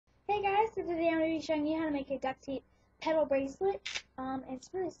Hey guys, so today I'm going to be showing you how to make a duct tape petal bracelet. It's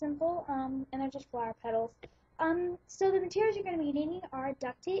really simple, and they're just flower petals. So the materials you're going to be needing are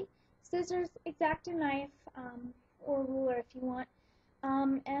duct tape, scissors, X-Acto knife, or ruler if you want,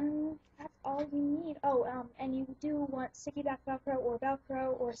 and that's all you need. And you do want sticky back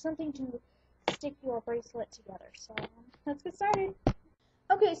Velcro or something to stick your bracelet together. So let's get started.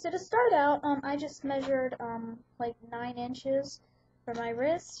 Okay, so to start out, I just measured like 9 inches for my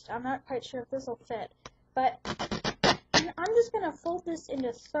wrist. I'm not quite sure if this will fit, but I'm just going to fold this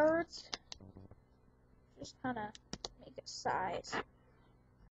into thirds, just kind of make it size.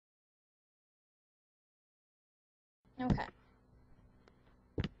 Okay.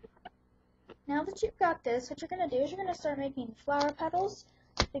 Now that you've got this, what you're going to do is you're going to start making flower petals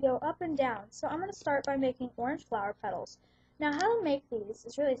to go up and down. So I'm going to start by making orange flower petals. Now how to make these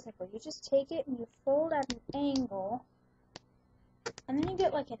is really simple. You just take it and you fold at an angle, and then you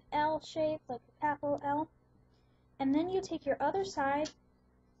get like an L shape, like a capital L. And then you take your other side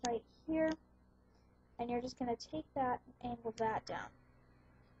right here, and you're just going to take that and angle that down.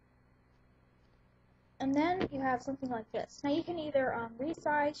 And then you have something like this. Now you can either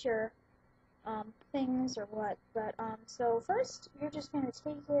resize your things or what, but so first you're just going to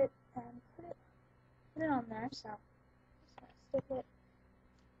take it and put it on there. So just going to stick it.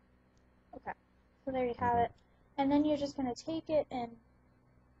 Okay, so there you have it. And then you're just going to take it and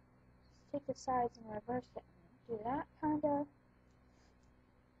take the sides and reverse it. Do that kind of.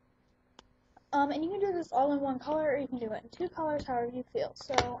 And you can do this all in one color, or you can do it in 2 colors, however you feel.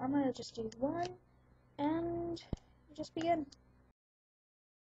 So I'm going to just do one, and just begin.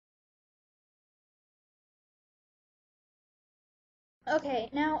 Okay,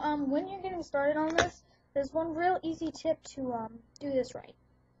 now when you're getting started on this, there's one real easy tip to do this right.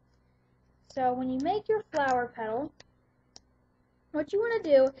 So when you make your flower petal, what you want to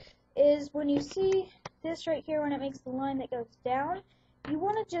do is when you see this right here, when it makes the line that goes down, you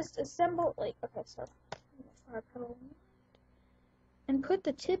want to just assemble, like, okay, so flower petal, and put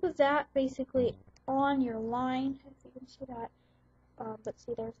the tip of that basically on your line, if you can see that. But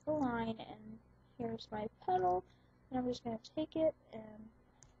see, there's the line, and here's my petal, and I'm just going to take it and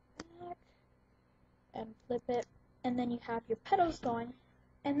back and flip it, and then you have your petals going,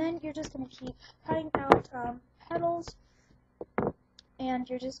 and then you're just going to keep cutting out petals, and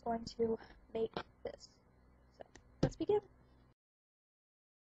you're just going to make this. So let's begin.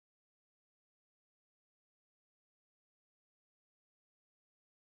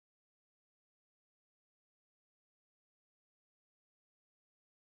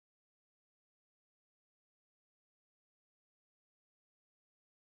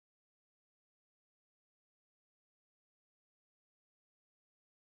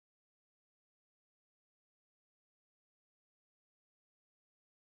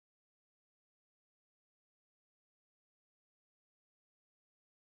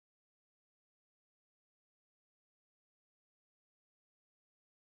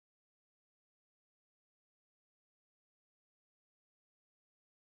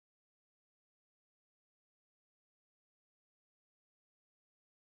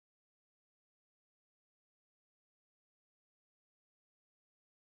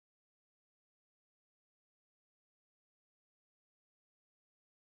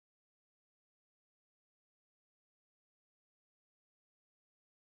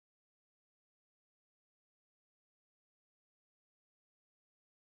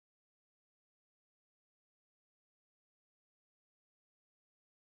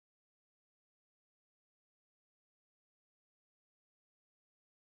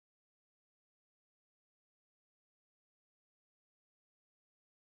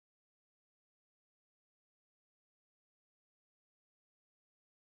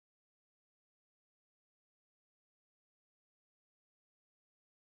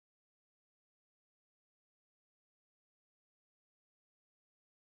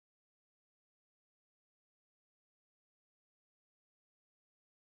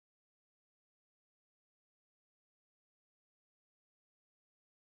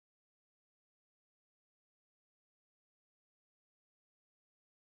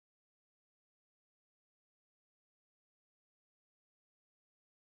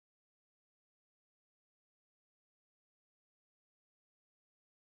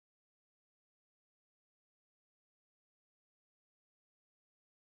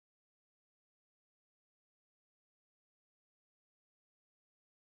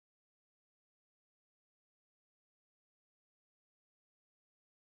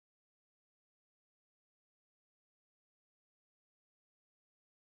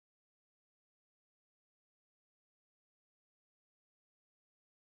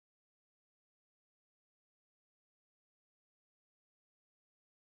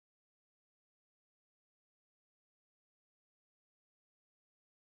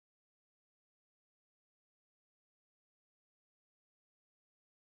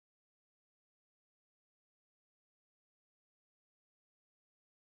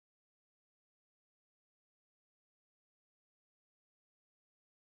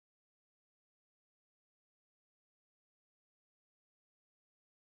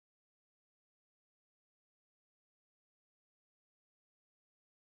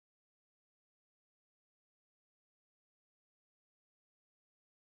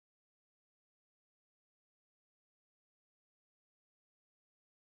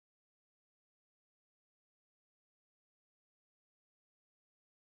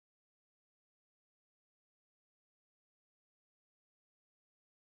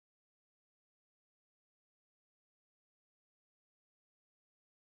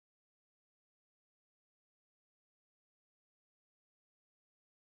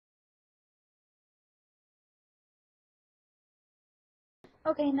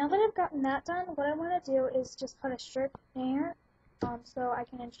 Okay, now that I've gotten that done, what I want to do is just put a strip there, so I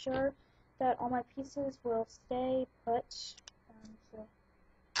can ensure that all my pieces will stay put. So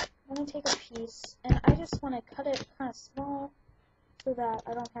I'm going to take a piece, and I just want to cut it kind of small so that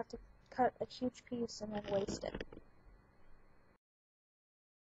I don't have to cut a huge piece and then waste it.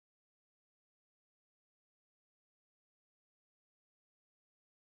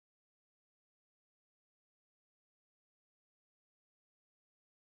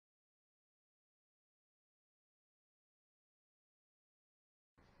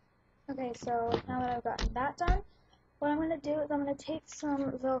 Okay, so now that I've gotten that done, what I'm going to do is I'm going to take some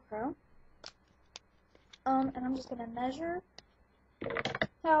Velcro, and I'm just going to measure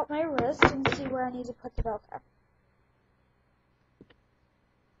out my wrist and see where I need to put the Velcro.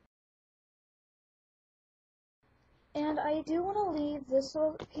 And I do want to leave this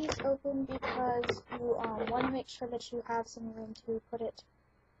little piece open because you want to make sure that you have some room to put it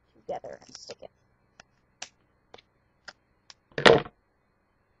together and stick it.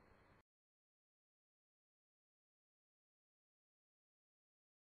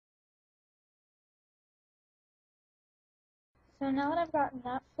 So now that I've gotten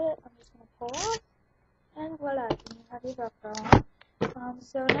that fit, I'm just going to pull off, and voila, you have your Velcro on.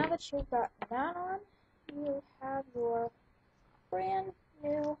 So now that you've got that on, you have your brand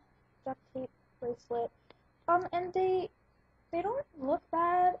new duct tape bracelet. And they don't look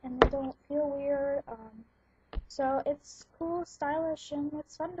bad and they don't feel weird. So it's cool, stylish, and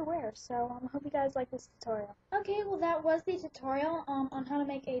it's fun to wear. So I hope you guys like this tutorial. Okay, well that was the tutorial on how to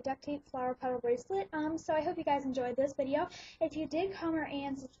make a duct tape flower petal bracelet. So I hope you guys enjoyed this video. If you did, comment, rate,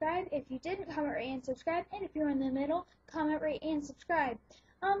 and subscribe. If you didn't, comment, rate, and subscribe. And if you're in the middle, comment, rate, and subscribe.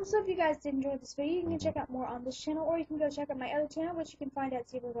 So if you guys did enjoy this video, you can check out more on this channel, or you can go check out my other channel, which you can find at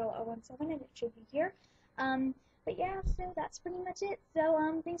 017, and it should be here. But yeah, so that's pretty much it.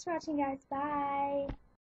 So thanks for watching, guys. Bye.